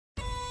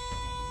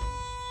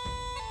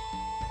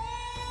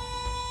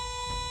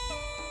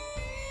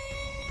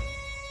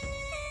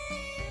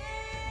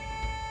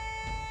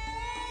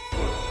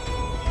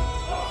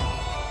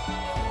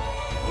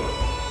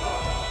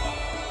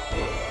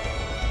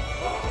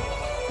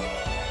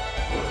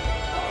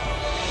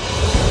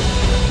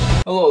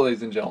Hello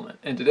ladies and gentlemen,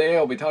 and today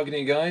I'll be talking to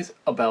you guys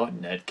about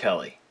Ned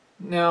Kelly.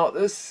 Now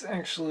this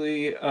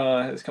actually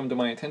has come to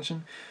my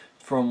attention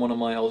from one of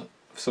my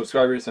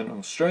subscribers in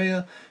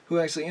Australia who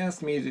actually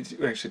asked me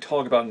to actually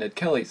talk about Ned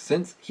Kelly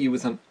since he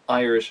was an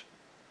Irish,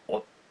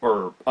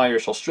 or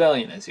Irish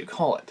Australian as you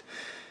call it.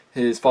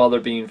 His father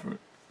being,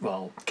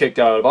 well, kicked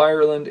out of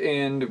Ireland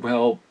and,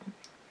 well,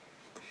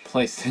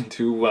 placed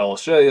into, well,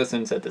 Australia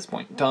since at this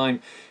point in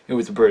time it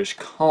was a British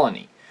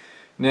colony.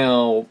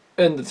 Now,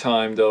 in the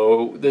time,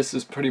 though, this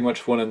is pretty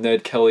much one of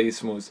Ned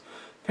Kelly's most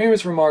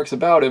famous remarks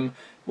about him,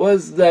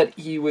 was that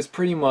he was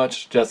pretty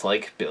much just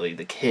like Billy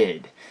the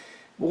Kid.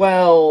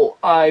 Well,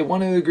 I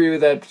want to agree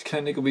with that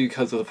technically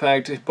because of the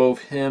fact that both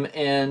him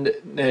and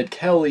Ned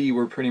Kelly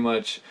were pretty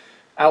much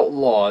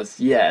outlaws,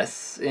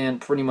 yes,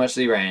 and pretty much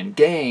they ran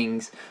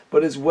gangs,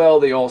 but as well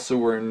they also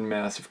were in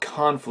massive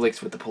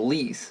conflicts with the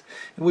police,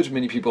 in which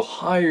many people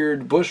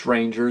hired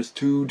bushrangers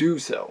to do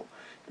so.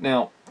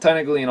 Now,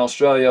 technically in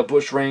Australia,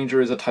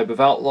 bushranger is a type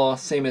of outlaw,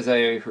 same as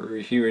I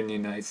heard here in the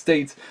United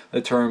States. The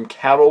term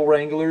cattle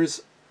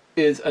wranglers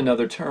is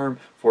another term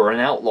for an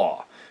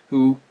outlaw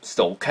who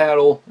stole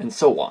cattle and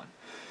so on.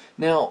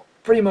 Now,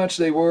 pretty much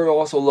they were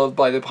also loved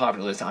by the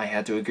populace, I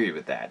had to agree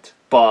with that.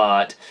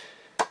 But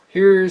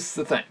here's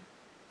the thing.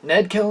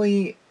 Ned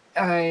Kelly,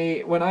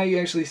 when I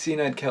actually see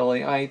Ned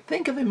Kelly, I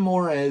think of him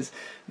more as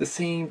the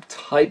same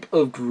type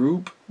of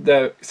group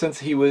that, since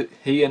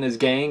he and his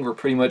gang were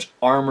pretty much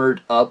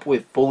armored up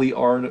with fully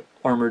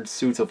armored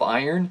suits of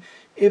iron.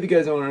 If you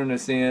guys don't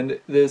understand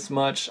this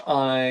much,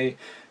 I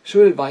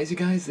should advise you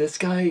guys, this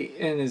guy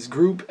and his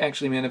group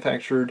actually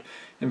manufactured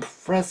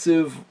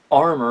impressive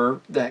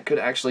armor that could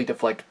actually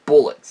deflect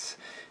bullets,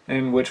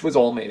 and which was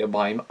all made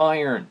by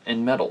iron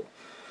and metal.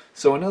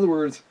 So in other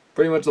words,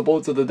 pretty much the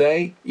bullets of the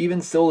day,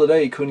 even still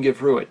today, couldn't get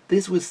through it.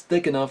 This was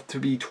thick enough to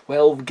be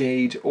 12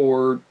 gauge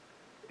or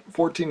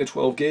 14 to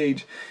 12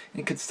 gauge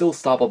and could still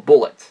stop a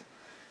bullet.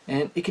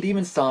 And it could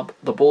even stop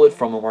the bullet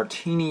from a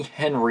Martini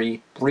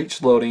Henry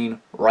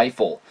breech-loading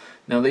rifle.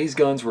 Now these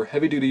guns were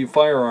heavy-duty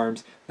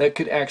firearms that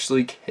could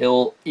actually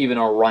kill even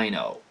a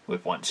rhino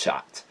with one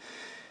shot.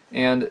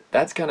 And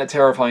that's kind of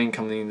terrifying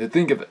coming to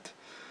think of it.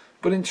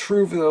 But in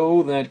truth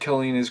though, Ned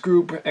Kelly and his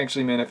group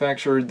actually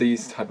manufactured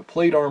these type of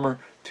plate armor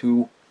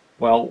to,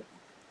 well,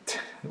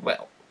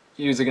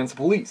 use against the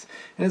police.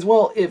 And as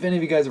well, if any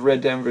of you guys are Red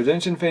Dead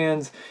Redemption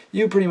fans,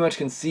 you pretty much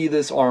can see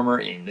this armor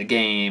in the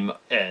game,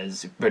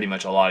 as pretty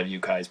much a lot of you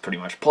guys pretty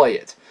much play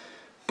it.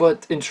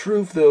 But in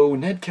truth though,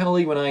 Ned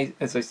Kelly, when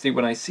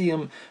I see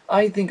him,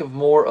 I think of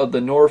more of the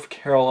North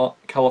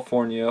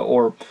California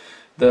or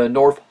the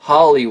North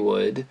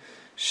Hollywood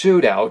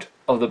shootout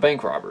of the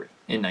bank robbery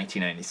in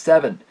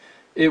 1997.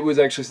 It was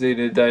actually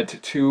stated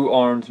that two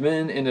armed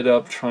men ended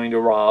up trying to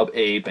rob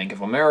a Bank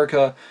of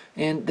America,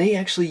 and they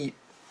actually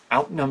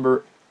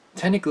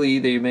technically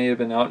they may have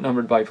been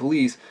outnumbered by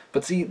police,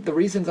 but see, the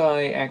reasons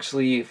I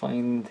actually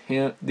find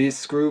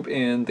this group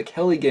and the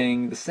Kelly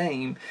gang the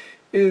same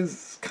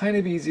is kind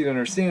of easy to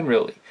understand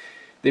really.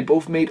 They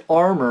both made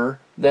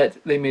armor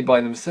that they made by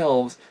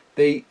themselves.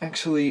 They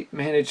actually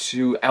managed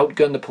to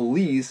outgun the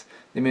police,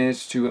 they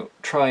managed to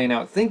try and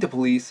outthink the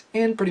police,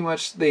 and pretty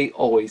much they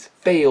always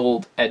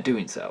failed at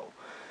doing so.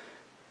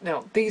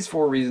 Now, these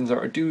four reasons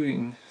are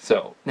doing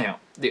so. Now,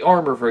 the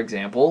armor, for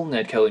example,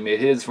 Ned Kelly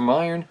made his from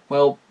iron.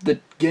 Well, the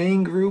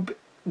gang group,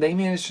 they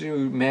managed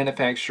to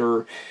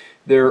manufacture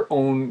their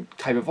own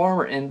type of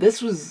armor, and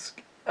this was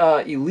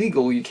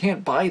illegal. You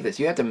can't buy this.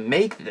 You have to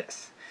make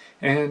this.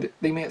 And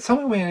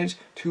somehow managed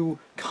to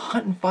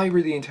cotton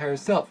fiber the entire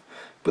stuff.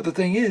 But the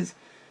thing is,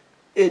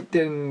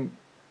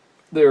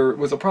 there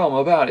was a problem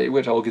about it,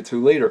 which I'll get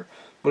to later.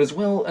 But as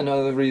well,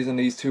 another reason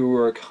these two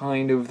are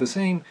kind of the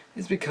same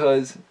is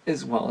because,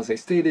 as well as I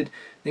stated,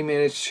 they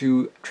managed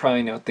to try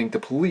and outthink the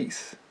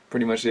police.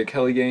 Pretty much the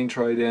Kelly gang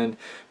tried and,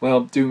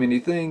 well, do many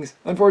things.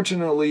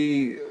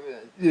 Unfortunately,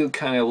 it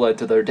kind of led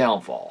to their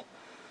downfall.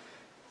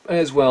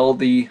 As well,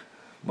 the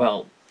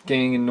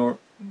gang in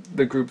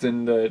the group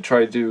that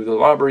tried to do the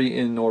robbery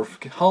in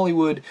North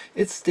Hollywood,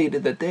 it's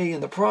stated that they, in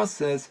the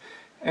process,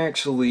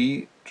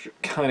 actually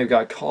kind of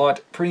got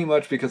caught pretty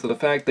much because of the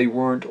fact they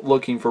weren't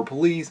looking for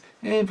police,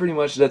 and pretty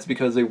much that's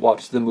because they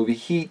watched the movie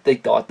Heat. They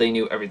thought they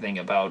knew everything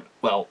about,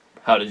 well,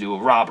 how to do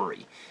a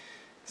robbery.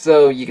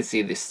 So you can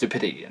see the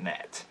stupidity in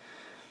that.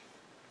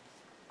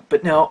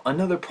 But now,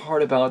 another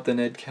part about the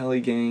Ned Kelly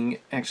gang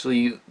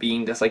actually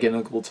being just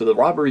identical to the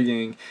robbery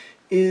gang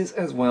is,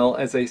 as well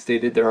as I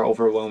stated, their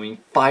overwhelming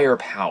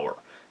firepower.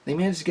 They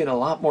managed to get a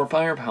lot more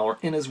firepower,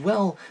 and as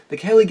well, the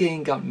Kelly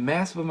gang got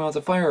massive amounts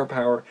of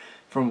firepower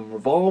from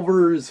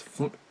revolvers,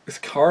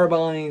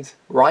 carbines,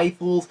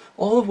 rifles,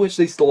 all of which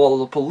they stole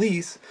the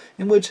police,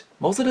 in which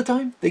most of the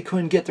time they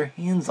couldn't get their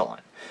hands on,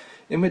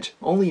 in which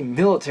only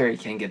military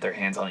can get their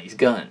hands on these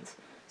guns.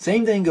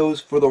 Same thing goes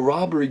for the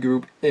robbery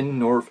group in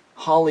North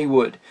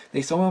Hollywood.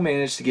 They somehow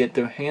managed to get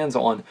their hands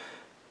on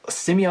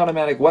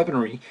semi-automatic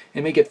weaponry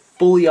and make it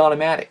fully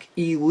automatic,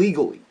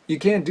 illegally. You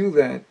can't do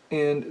that,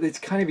 and it's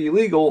kind of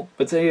illegal,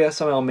 but they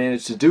somehow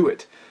managed to do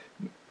it.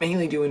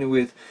 Mainly doing it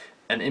with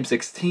an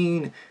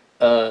M16,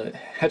 a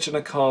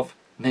Hechnikov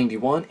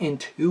 91 and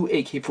 2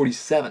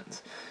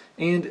 AK-47s.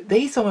 And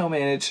they somehow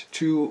managed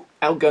to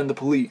outgun the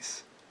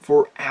police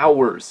for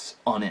hours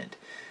on end.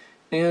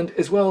 And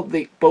as well,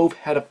 they both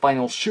had a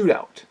final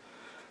shootout.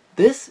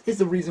 This is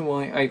the reason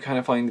why I kind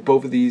of find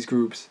both of these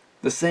groups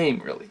the same,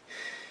 really.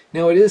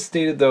 Now, it is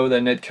stated, though,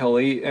 that Ned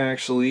Kelly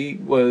actually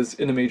was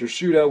in a major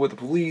shootout with the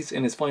police.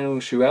 In his final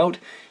shootout,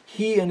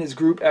 he and his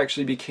group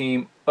actually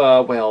became,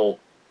 well,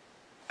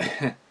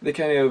 they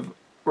kind of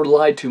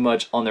relied too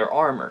much on their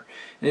armor.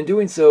 And in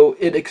doing so,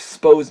 it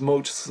exposed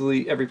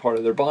mostly every part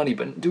of their body.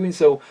 But in doing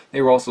so,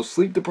 they were also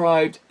sleep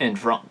deprived and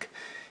drunk.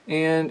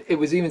 And it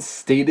was even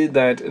stated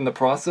that in the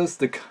process,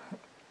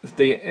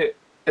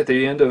 at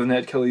the end of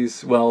Ned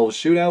Kelly's, well,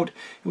 shootout,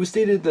 it was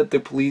stated that the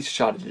police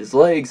shot at his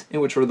legs,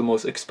 in which were the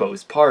most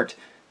exposed part,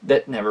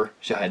 that never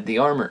had the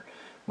armor.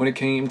 When it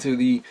came to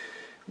the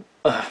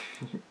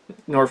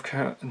North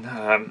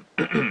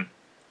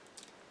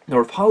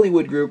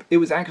Hollywood group, it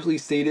was actually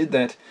stated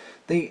that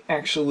they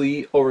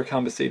actually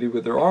overcompensated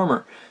with their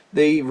armor.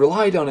 They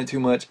relied on it too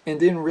much and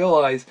didn't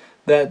realize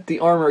that the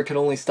armor can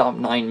only stop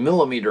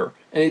 9mm.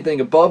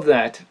 Anything above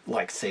that,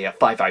 like say a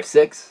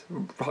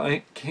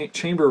 5.56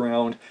 chamber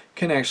round,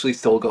 can actually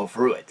still go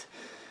through it.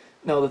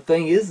 Now the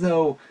thing is,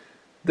 though,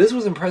 this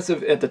was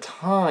impressive at the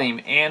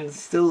time and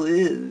still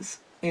is,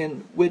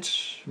 and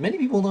which many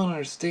people don't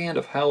understand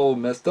of how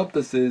messed up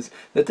this is,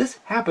 that this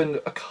happened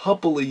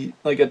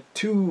a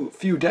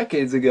few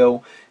decades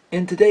ago,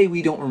 and today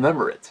we don't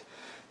remember it.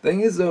 The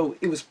thing is, though,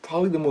 it was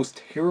probably the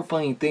most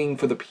terrifying thing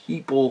for the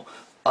people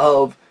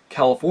of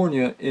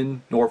California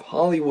in North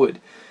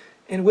Hollywood,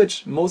 in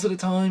which most of the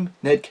time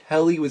Ned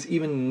Kelly was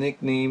even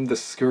nicknamed the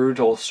Scourge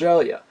of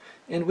Australia.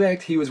 In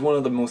fact, he was one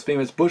of the most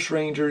famous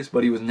bushrangers,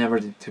 but he was never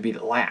to be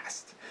the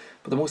last.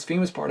 But the most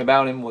famous part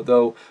about him,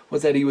 though,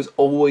 was that he was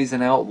always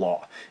an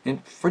outlaw.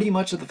 And pretty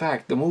much of the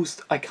fact, the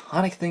most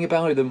iconic thing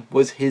about him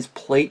was his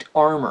plate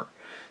armor.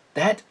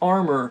 That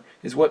armor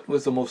is what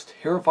was the most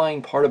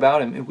terrifying part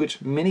about him, in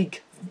which many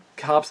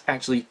cops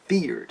actually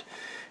feared.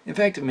 In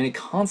fact, many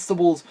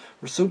constables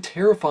were so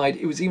terrified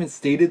it was even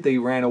stated they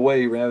ran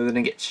away rather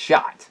than get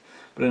shot.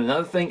 But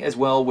another thing as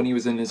well, when he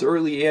was in his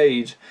early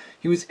age,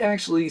 he was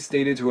actually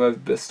stated to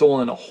have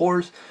stolen a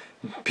horse,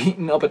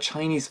 beaten up a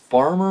Chinese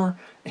farmer,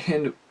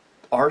 and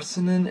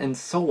arsoning, and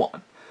so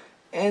on.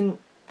 And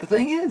the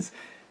thing is,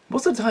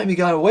 most of the time he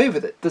got away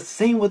with it. The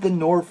same with the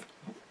North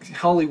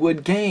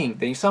Hollywood gang.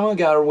 They somehow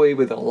got away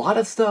with a lot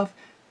of stuff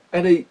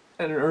at an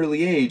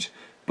early age,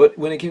 but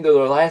when it came to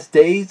their last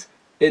days,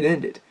 it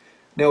ended.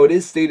 Now it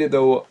is stated,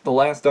 though, the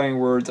last dying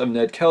words of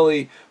Ned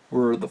Kelly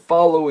were the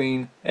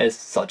following: "As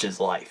such is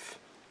life."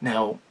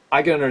 Now,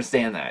 I can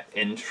understand that.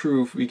 In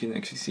truth, we can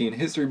actually see in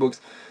history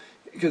books,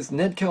 because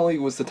Ned Kelly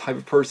was the type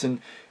of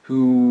person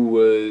who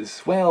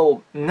was,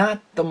 well,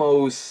 not the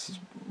most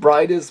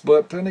brightest,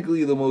 but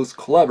technically the most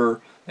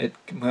clever at,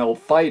 well,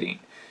 fighting.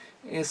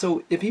 And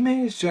so if he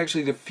managed to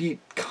actually defeat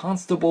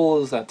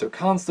constables after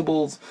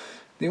constables,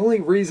 the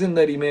only reason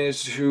that he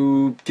managed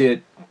to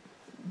get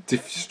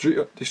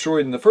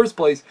destroyed in the first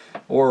place,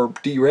 or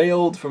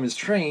derailed from his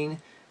train,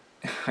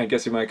 I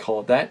guess you might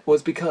call it that,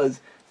 was because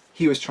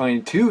he was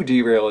trying to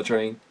derail a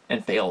train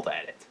and failed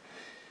at it.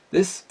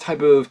 This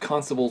type of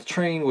constable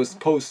train was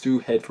supposed to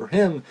head for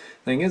him.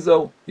 Thing is,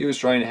 though, he was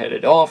trying to head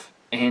it off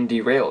and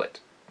derail it.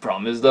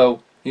 Problem is,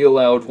 though, he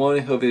allowed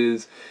one of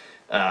his,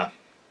 I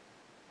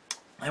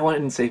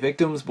wouldn't say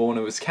victims, but one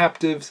of his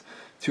captives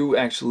to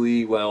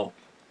actually, well,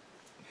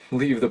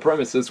 leave the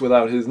premises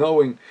without his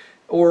knowing,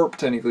 or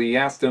technically he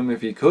asked him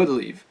if he could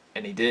leave,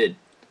 and he did.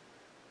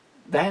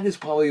 That is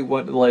probably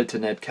what led to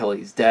Ned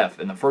Kelly's death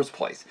in the first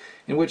place,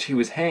 in which he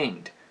was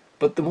hanged.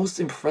 But the most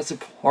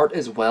impressive part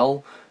as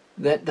well,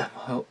 that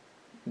the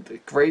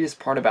greatest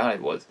part about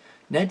it was,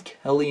 Ned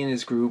Kelly and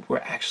his group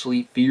were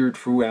actually feared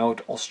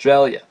throughout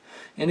Australia.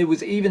 And it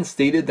was even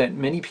stated that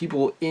many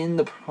people in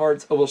the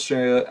parts of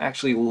Australia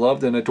actually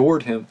loved and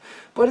adored him,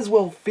 but as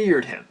well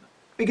feared him.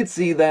 We could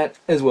see that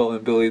as well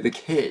in Billy the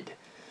Kid.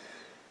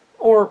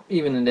 Or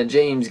even in the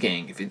James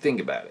gang, if you think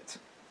about it.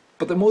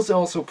 But the most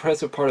also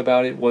impressive part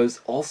about it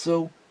was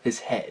also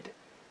his head.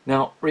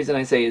 Now, the reason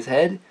I say his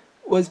head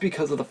was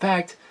because of the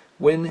fact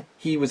when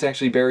he was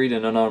actually buried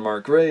in an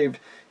unmarked grave,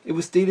 it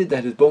was stated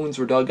that his bones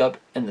were dug up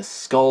and the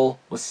skull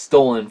was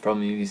stolen from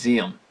a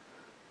museum.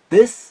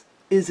 This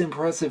is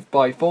impressive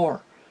by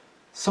far.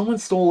 Someone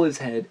stole his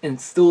head and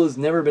still has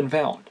never been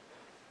found.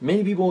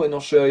 Many people in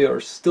Australia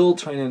are still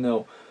trying to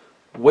know,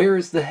 where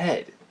is the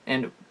head?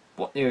 And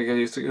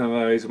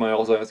you might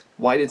also ask,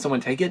 why did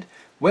someone take it?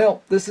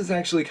 Well, this is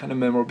actually kind of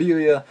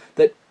memorabilia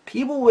that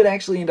people would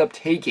actually end up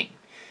taking.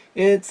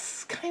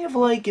 It's kind of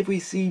like if we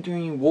see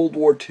during World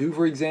War II,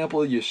 for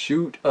example, you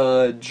shoot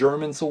a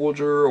German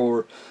soldier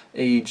or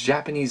a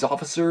Japanese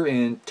officer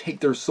and take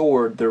their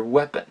sword, their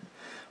weapon,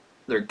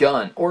 their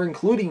gun, or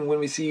including when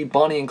we see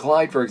Bonnie and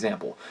Clyde, for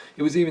example.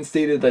 It was even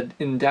stated that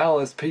in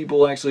Dallas,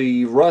 people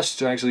actually rushed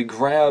to actually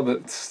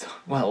grab,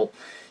 well,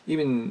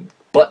 even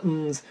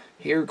buttons,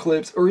 hair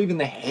clips, or even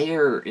the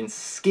hair and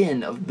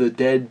skin of the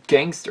dead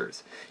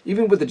gangsters.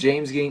 Even with the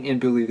James Gang and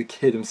Billy the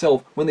Kid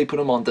himself when they put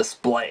him on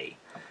display.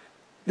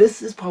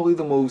 This is probably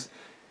the most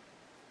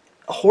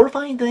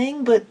horrifying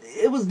thing, but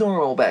it was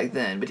normal back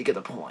then, but you get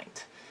the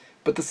point.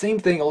 But the same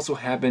thing also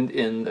happened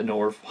in the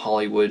North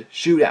Hollywood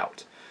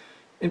shootout.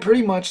 And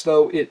pretty much,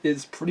 though, it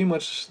is pretty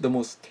much the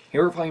most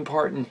terrifying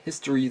part in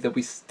history that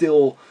we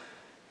still,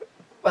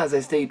 as I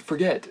state,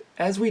 forget,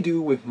 as we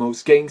do with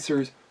most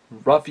gangsters,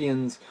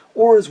 ruffians,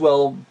 or as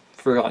well,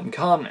 forgotten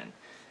conmen.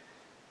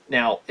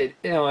 Now,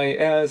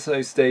 as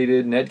I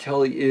stated, Ned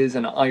Kelly is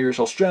an Irish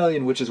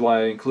Australian, which is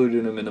why I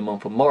included him in the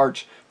month of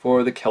March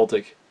for the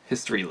Celtic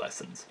history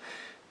lessons.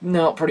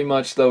 Now, pretty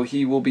much, though,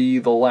 he will be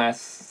the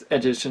last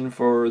edition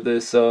for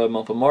this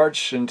month of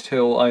March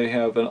until I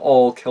have an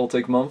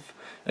all-Celtic month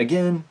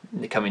again,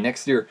 coming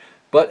next year.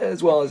 But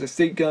as well as I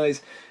state,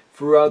 guys,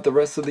 throughout the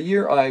rest of the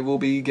year, I will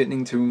be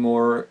getting to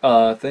more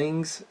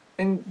things,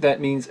 and that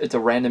means it's a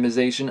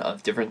randomization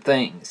of different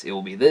things. It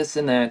will be this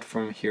and that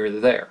from here to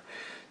there.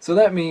 So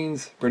that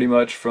means, pretty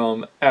much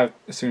from as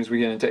soon as we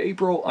get into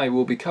April, I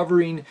will be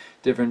covering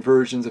different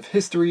versions of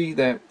history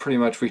that pretty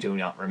much we do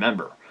not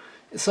remember,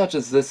 such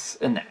as this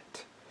and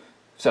that.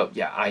 So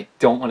yeah, I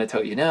don't want to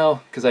tell you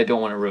now, because I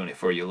don't want to ruin it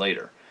for you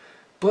later.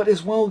 But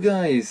as well,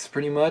 guys,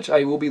 pretty much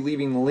I will be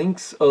leaving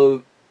links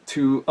of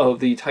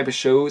the type of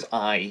shows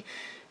I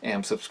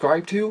am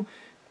subscribed to,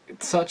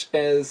 such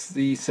as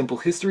the Simple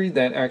History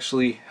that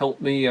actually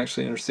helped me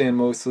understand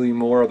mostly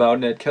more about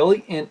Ned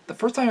Kelly. And the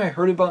first time I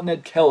heard about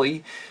Ned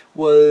Kelly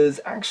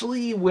was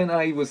actually when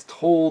I was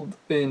told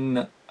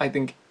in, I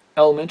think,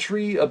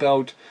 elementary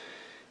about,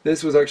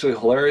 this was actually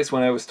hilarious,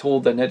 when I was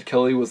told that Ned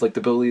Kelly was like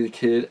the Billy the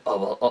Kid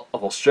of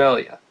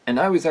Australia. And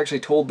I was actually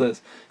told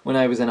this when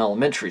I was in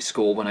elementary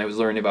school, when I was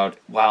learning about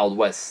Wild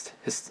West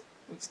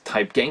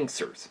type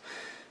gangsters.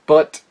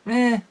 But,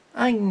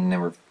 I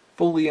never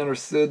fully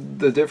understood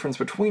the difference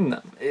between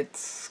them.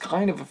 It's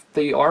kind of,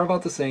 they are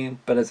about the same,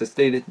 but as I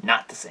stated,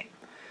 not the same.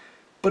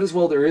 But as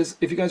well, there is,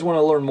 if you guys want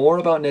to learn more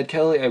about Ned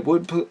Kelly, I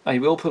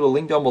will put a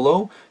link down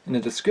below in the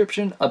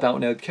description about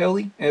Ned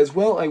Kelly. As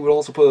well, I would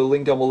also put a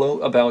link down below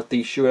about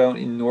the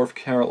shootout in North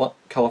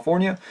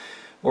California,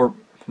 or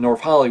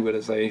North Hollywood,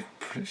 as I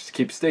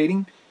keep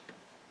stating,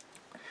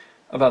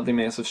 about the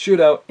massive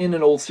shootout in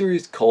an old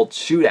series called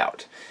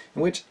Shootout,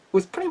 which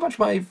was pretty much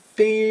my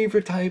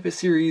favorite type of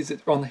series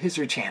on the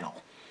History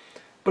Channel.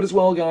 But as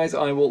well, guys,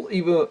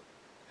 a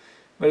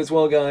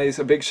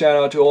big shout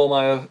out to all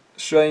my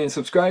Australian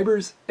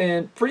subscribers,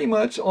 and pretty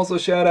much also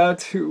shout out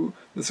to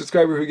the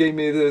subscriber who gave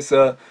me this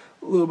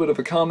little bit of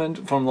a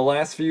comment from the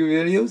last few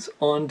videos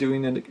on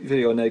doing a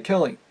video on Ned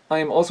Kelly. I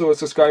am also a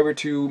subscriber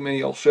to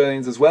many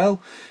Australians as well,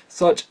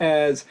 such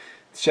as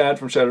Shad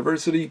from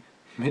Shadiversity,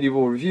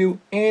 Medieval Review,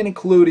 and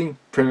including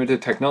Primitive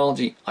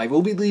Technology. I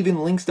will be leaving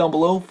links down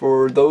below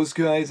for those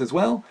guys as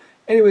well.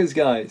 Anyways,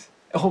 guys,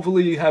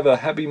 hopefully you have a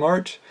happy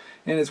March,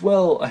 and as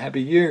well a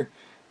happy year.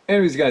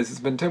 Anyways, guys, it's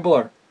been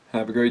Templar.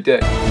 Have a great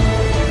day.